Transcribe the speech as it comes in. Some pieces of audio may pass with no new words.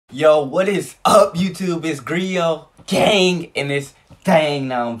Yo, what is up, YouTube? It's Gryo gang in this thing,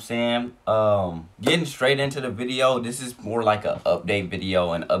 know what I'm saying? Getting straight into the video. This is more like an update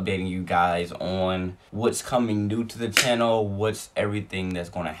video and updating you guys on what's coming new to the channel, what's everything that's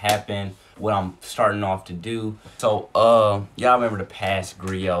gonna happen, what I'm starting off to do. So, y'all remember the past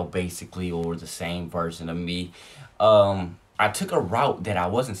Gryo, basically, or the same version of me. I took a route that I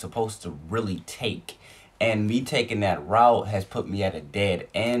wasn't supposed to really take. And me taking that route has put me at a dead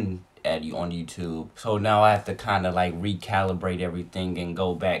end on YouTube. So now I have to kind of like recalibrate everything and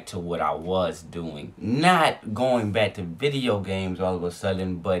go back to what I was doing. Not going back to video games all of a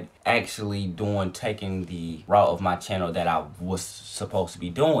sudden, but actually taking the route of my channel that I was supposed to be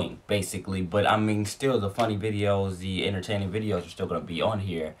doing, basically. But I mean, still the funny videos, the entertaining videos are still gonna be on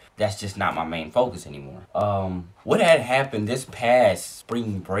here. That's just not my main focus anymore. What had happened this past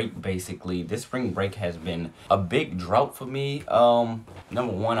spring break, basically, this spring break has been a big drought for me.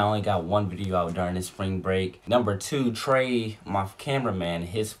 Number one, I only got one video out during this spring break. Number two, Trey, my cameraman,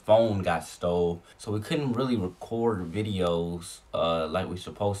 his phone got stole, so we couldn't really record videos like we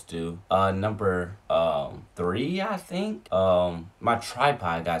supposed to. Number three, I think, my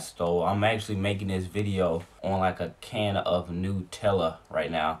tripod got stole. I'm actually making this video on like a can of Nutella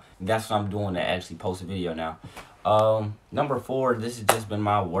right now. That's what I'm doing to actually post a video now. Number four, this has just been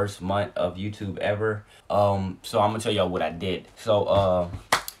my worst month of YouTube ever. So I'm gonna tell y'all what I did. So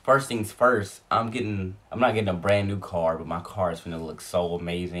first things first, I'm not getting a brand new car, but my car is gonna look so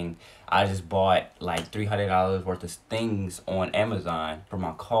amazing. I just bought like $300 worth of things on Amazon for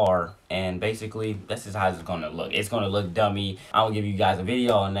my car, and basically this is how it's gonna look. It's gonna look dummy. I'll give you guys a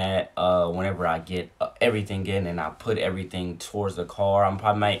video on that whenever I get everything in and I put everything towards the car.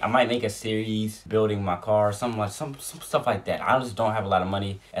 I might make a series building my car, some stuff like that. I just don't have a lot of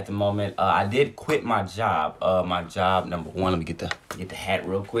money at the moment. I did quit my job. My job, number one, let me get the hat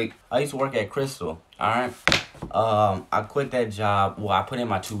real quick. I used to work at Crystal. Alright, I quit that job. Well, I put in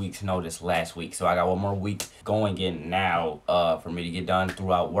my 2 weeks notice last week, so I got one more week going in now for me to get done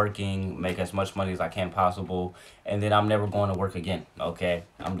throughout working, make as much money as I can possible, and then I'm never going to work again, okay?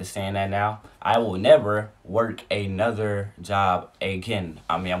 I'm just saying that now. I will never work another job again.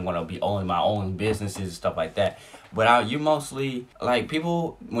 I mean, I'm going to be owning my own businesses and stuff like that. But you mostly, like,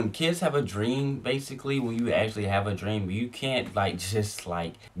 people, when kids have a dream, basically, when you actually have a dream, you can't, like, just,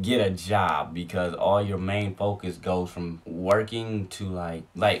 like, get a job, because all your main focus goes from working to,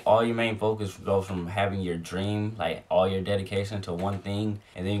 like, all your main focus goes from having your dream, like, all your dedication to one thing,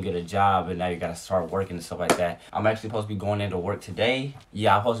 and then you get a job, and now you gotta start working and stuff like that. I'm actually supposed to be going into work today.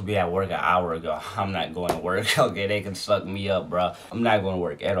 Yeah, I'm supposed to be at work an hour ago. I'm not going to work. Okay, they can suck me up, bro. I'm not going to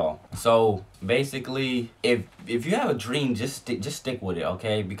work at all. So basically, if you have a dream, just stick with it,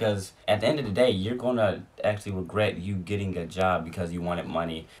 okay? Because at the end of the day, you're gonna actually regret you getting a job because you wanted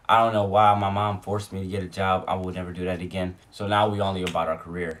money. I don't know why my mom forced me to get a job. I would never do that again. So now we only about our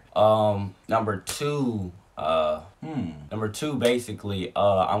career. Number two, basically,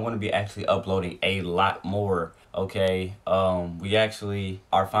 I'm gonna be actually uploading a lot more. Okay, we actually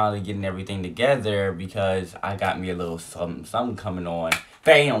are finally getting everything together because I got me a little something coming on.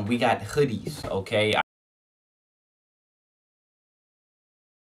 Bam, we got hoodies, okay?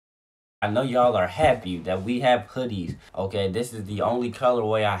 I know y'all are happy that we have hoodies, okay? This is the only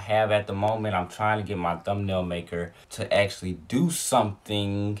colorway I have at the moment. I'm trying to get my thumbnail maker to actually do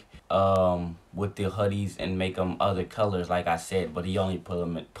something with the hoodies and make them other colors, like I said, but he only put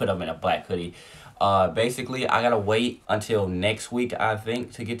them in a black hoodie. Basically, I gotta wait until next week, I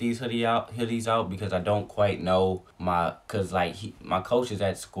think, to get these hoodies out because I don't quite know my coach is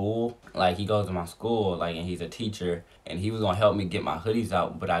at school, like he goes to my school, like, and he's a teacher, and he was gonna help me get my hoodies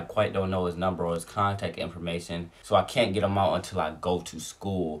out, but I quite don't know his number or his contact information, so I can't get them out until I go to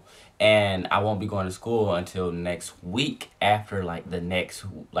school. And I won't be going to school until next week after, like,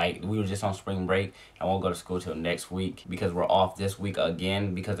 we were just on spring break. I won't go to school till next week because we're off this week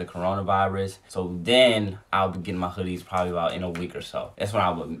again because of coronavirus. So then I'll be getting my hoodies probably about in a week or so. That's when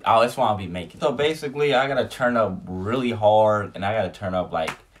I'll be making. So basically, I gotta turn up really hard, and I gotta turn up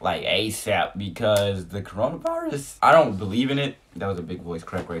like ASAP, because the coronavirus, I don't believe in it. That was a big voice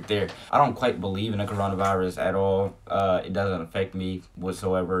crack right there. I don't quite believe in the coronavirus at all. It doesn't affect me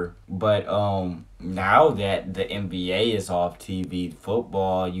whatsoever. But now that the NBA is off TV,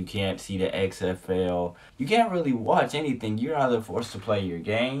 football, you can't see the XFL. You can't really watch anything. You're either forced to play your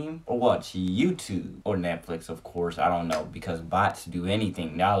game or watch YouTube or Netflix, of course. I don't know, because bots do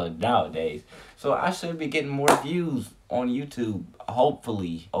anything nowadays. So I should be getting more views on YouTube,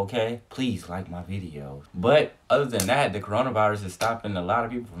 hopefully, okay? Please like my videos. But other than that, the coronavirus is stopping a lot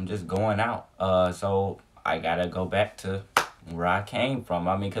of people from just going out. So I gotta go back to where I came from.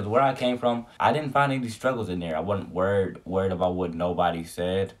 I mean, because where I came from, I didn't find any struggles in there. I wasn't worried about what nobody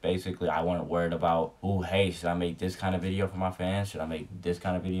said. Basically, I wasn't worried about, ooh, hey, should I make this kind of video for my fans? Should I make this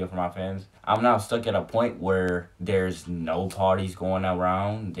kind of video for my fans? I'm now stuck at a point where there's no parties going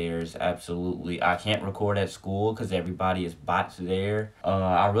around. There's absolutely, I can't record at school because everybody is bots there.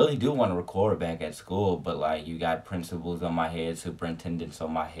 I really do want to record back at school, but like, you got principals on my head, superintendents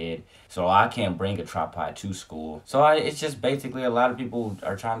on my head, so I can't bring a tripod to school. So it's just basically, a lot of people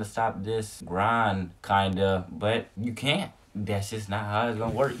are trying to stop this grind, kinda, but you can't. That's just not how it's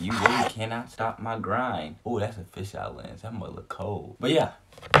gonna work. You really cannot stop my grind. Oh, that's a fisheye lens. That might look cold. But yeah,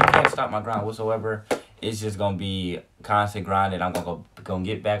 you can't stop my grind whatsoever. It's just gonna be constant grinding. I'm gonna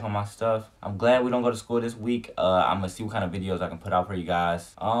get back on my stuff. I'm glad we don't go to school this week. I'm gonna see what kind of videos I can put out for you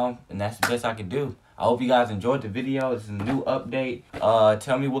guys. And that's the best I can do. I hope you guys enjoyed the video. This is a new update.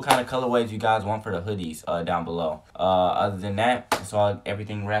 Tell me what kind of colorways you guys want for the hoodies down below. Other than that, that's all.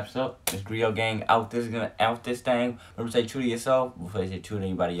 Everything wraps up. This Gryo gang out this thing. Remember, stay true to yourself before you stay true to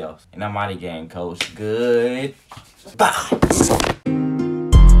anybody else. And I'm out of game, coach. Good. Bye.